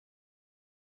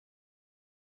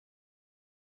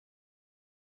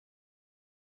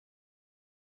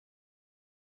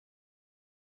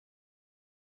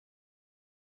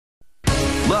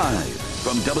Live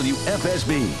from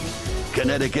WFSB,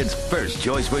 Connecticut's first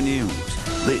choice for news.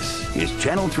 This is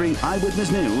Channel 3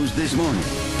 Eyewitness News this morning.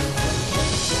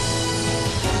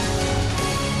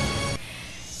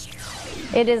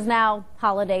 It is now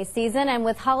holiday season, and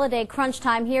with holiday crunch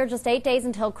time here, just 8 days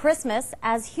until Christmas,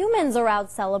 as humans are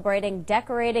out celebrating,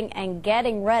 decorating, and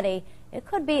getting ready, it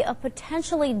could be a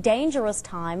potentially dangerous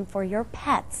time for your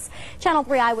pets. Channel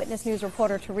 3 Eyewitness News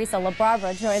reporter Teresa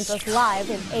LaBarbera joins us live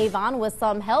in Avon with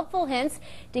some helpful hints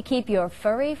to keep your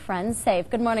furry friends safe.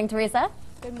 Good morning, Teresa.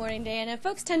 Good morning, Diana.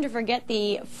 Folks tend to forget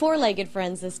the four-legged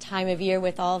friends this time of year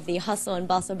with all of the hustle and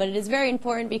bustle, but it is very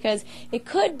important because it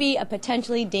could be a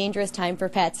potentially dangerous time for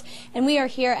pets. And we are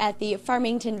here at the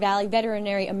Farmington Valley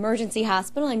Veterinary Emergency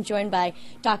Hospital. I'm joined by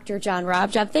Dr. John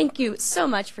Robb. John, thank you so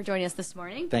much for joining us this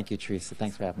morning. Thank you, Teresa.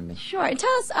 Thanks for having me. Sure. And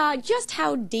tell us just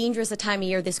how dangerous a time of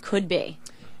year this could be.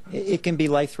 It can be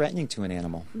life-threatening to an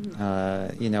animal.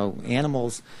 You know,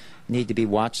 animals need to be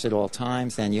watched at all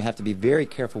times, and you have to be very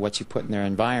careful what you put in their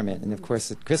environment. And of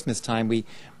course, at Christmas time, we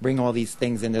bring all these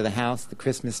things into the house: the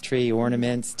Christmas tree,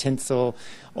 ornaments, tinsel.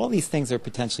 All these things are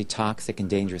potentially toxic and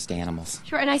dangerous to animals.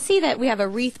 Sure. And I see that we have a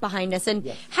wreath behind us. And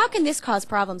yes. How can this cause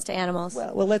problems to animals?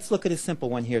 Well, let's look at a simple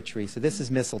one here, Teresa. This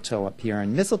is mistletoe up here,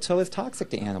 and mistletoe is toxic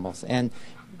to animals. And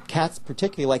cats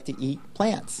particularly like to eat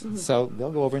plants, so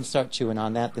they'll go over and start chewing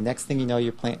on that. The next thing you know,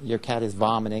 your cat is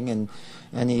vomiting,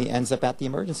 and he ends up at the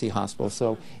emergency hospital.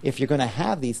 So if you're going to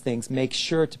have these things, make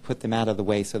sure to put them out of the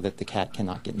way so that the cat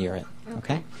cannot get near it.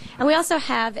 Okay? And we also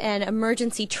have an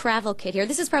emergency travel kit here.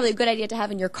 This is probably a good idea to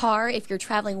have in your car if you're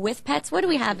traveling with pets. What do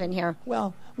we have in here?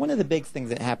 Well, one of the big things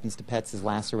that happens to pets is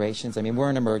lacerations. I mean, we're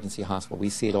an emergency hospital. We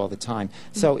see it all the time.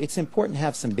 So it's important to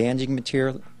have some bandaging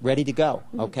material ready to go,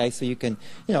 okay? So you can,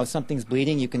 you know, if something's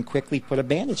bleeding, you can quickly put a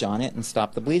bandage on it and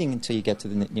stop the bleeding until you get to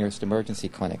the nearest emergency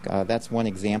clinic. That's one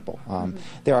example.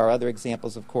 There are other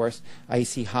examples, of course.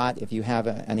 Icy hot. If you have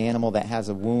an animal that has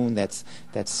a wound that's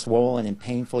swollen and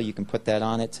painful, you can put that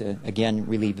on it to, again,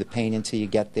 relieve the pain until you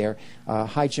get there.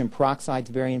 Hydrogen peroxide is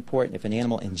very important. If an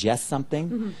animal ingests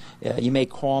something, you may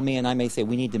call me and I may say,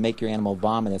 we need to make your animal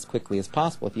vomit as quickly as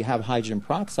possible. If you have hydrogen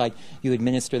peroxide, you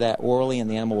administer that orally and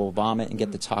the animal will vomit and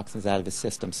get the toxins out of the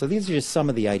system. So these are just some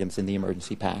of the items in the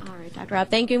emergency pack. All right, Dr. Robb,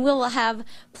 thank you. We'll have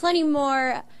plenty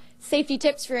more safety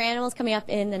tips for your animals coming up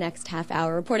in the next half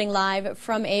hour. Reporting live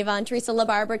from Avon, Teresa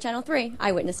LaBarbera, Channel 3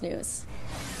 Eyewitness News.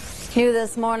 New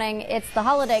this morning, it's the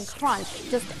holiday crunch.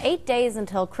 Just 8 days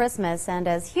until Christmas, and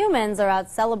as humans are out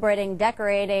celebrating,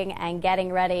 decorating, and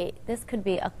getting ready, this could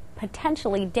be a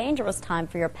potentially dangerous time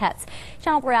for your pets.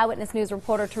 Channel 3 Eyewitness News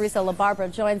reporter Teresa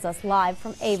LaBarbera joins us live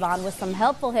from Avon with some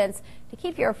helpful hints to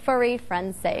keep your furry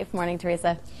friends safe. Morning,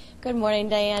 Teresa. Good morning,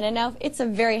 Diana. Now, it's a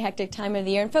very hectic time of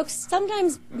the year, and folks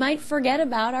sometimes might forget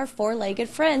about our four-legged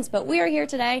friends, but we are here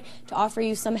today to offer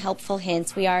you some helpful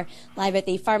hints. We are live at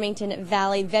the Farmington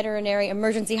Valley Veterinary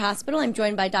Emergency Hospital. I'm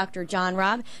joined by Dr. John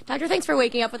Robb. Doctor, thanks for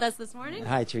waking up with us this morning.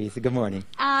 Hi, Teresa. Good morning.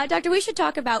 Doctor, we should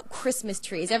talk about Christmas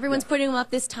trees. Everyone's putting them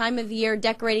up this time of the year,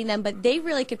 decorating them, but they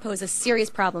really could pose a serious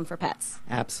problem for pets.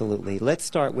 Absolutely. Let's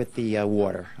start with the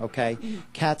water, okay?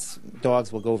 Cats,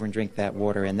 dogs will go over and drink that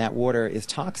water, and that water is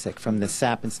toxic from the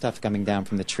sap and stuff coming down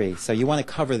from the tree. So you want to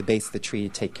cover the base of the tree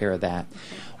to take care of that.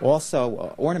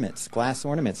 Also, ornaments, glass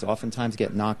ornaments, oftentimes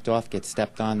get knocked off, get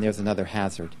stepped on. There's another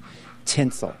hazard.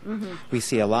 Tinsel. We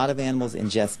see a lot of animals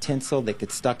ingest tinsel that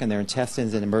gets stuck in their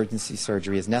intestines, and emergency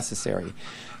surgery is necessary.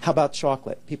 How about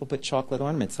chocolate? People put chocolate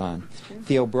ornaments on.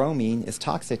 Theobromine is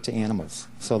toxic to animals,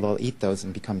 so they'll eat those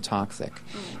and become toxic.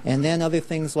 And then other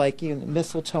things like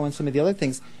mistletoe and some of the other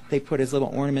things they put as little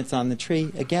ornaments on the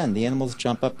tree. Again, the animals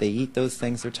jump up, they eat those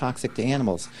things, they're toxic to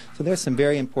animals. So there's some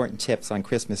very important tips on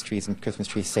Christmas trees and Christmas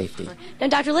tree safety. Now,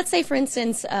 doctor, let's say, for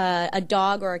instance, a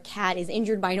dog or a cat is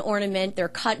injured by an ornament, they're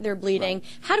cut, they're bleeding. Right.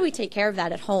 How do we take care of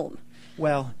that at home?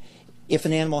 Well, if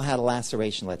an animal had a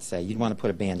laceration, let's say, you'd want to put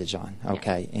a bandage on,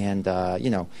 okay? Yeah. And, you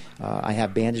know, I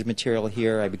have bandage material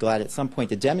here. I'd be glad at some point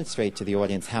to demonstrate to the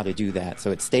audience how to do that.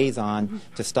 So it stays on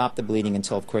to stop the bleeding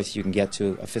until, of course, you can get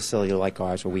to a facility like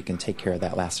ours where we can take care of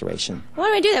that laceration. Why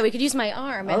do I do that? We could use my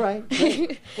arm. All right.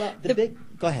 Well,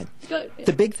 go ahead.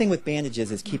 The big thing with bandages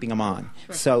is keeping them on.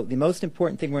 Sure. So the most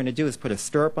important thing we're going to do is put a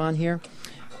stirrup on here.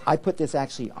 I put this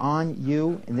actually on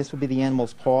you, and this would be the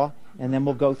animal's paw, and then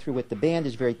we'll go through with the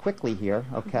bandage very quickly here,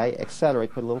 okay,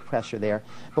 accelerate, put a little pressure there.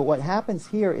 But what happens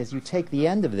here is you take the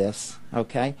end of this,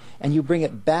 okay, and you bring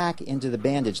it back into the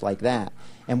bandage like that.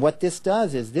 And what this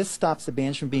does is this stops the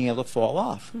bandage from being able to fall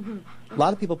off. A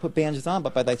lot of people put bandages on,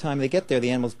 but by the time they get there, the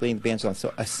animal's putting the bandage on.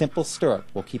 So a simple stirrup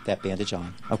will keep that bandage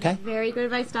on, okay? Very good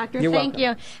advice, Doctor. You're Thank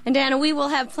welcome. you. And Diana, we will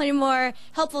have plenty more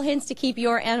helpful hints to keep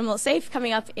your animal safe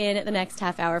coming up in the next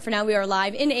half hour. For now, we are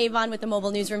live in Avon with the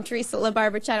mobile newsroom. Teresa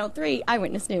LaBarbera, Channel 3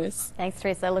 Eyewitness News. Thanks,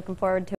 Teresa. Looking forward to